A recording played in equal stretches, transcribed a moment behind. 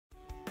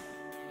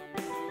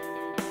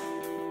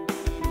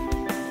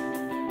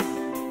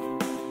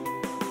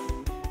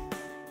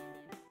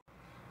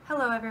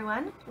Hello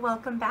everyone,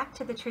 welcome back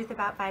to The Truth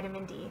About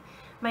Vitamin D.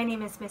 My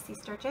name is Missy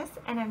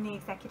and I'm the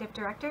Executive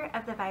Director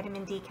of the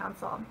Vitamin D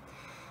Council.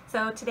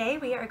 So today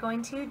we are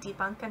going to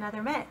debunk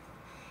another myth.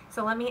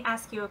 So let me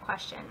ask you a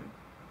question.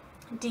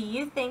 Do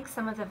you think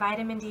some of the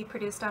vitamin D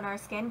produced on our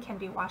skin can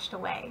be washed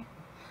away?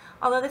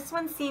 Although this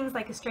one seems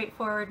like a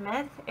straightforward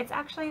myth, it's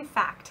actually a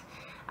fact.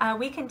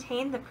 We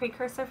contain the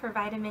precursor for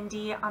vitamin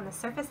D on the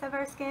surface of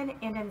our skin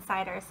and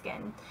inside our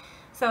skin.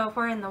 So if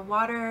we're in the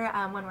water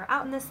when we're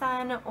out in the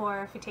sun,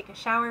 or if we take a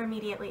shower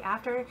immediately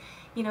after,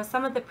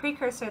 some of the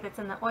precursor that's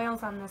in the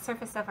oils on the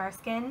surface of our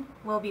skin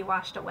will be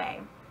washed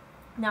away.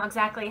 Now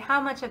exactly how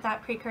much of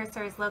that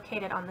precursor is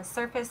located on the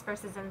surface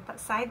versus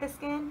inside the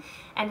skin,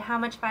 and how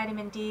much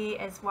vitamin D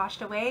is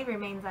washed away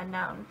remains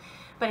unknown.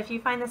 But if you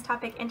find this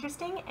topic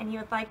interesting and you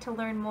would like to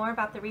learn more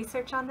about the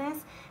research on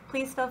this,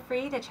 please feel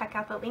free to check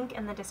out the link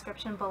in the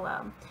description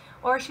below.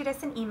 Or shoot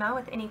us an email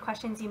with any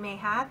questions you may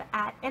have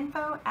at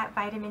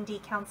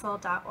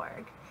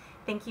info@vitamindcouncil.org.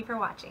 Thank you for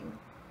watching.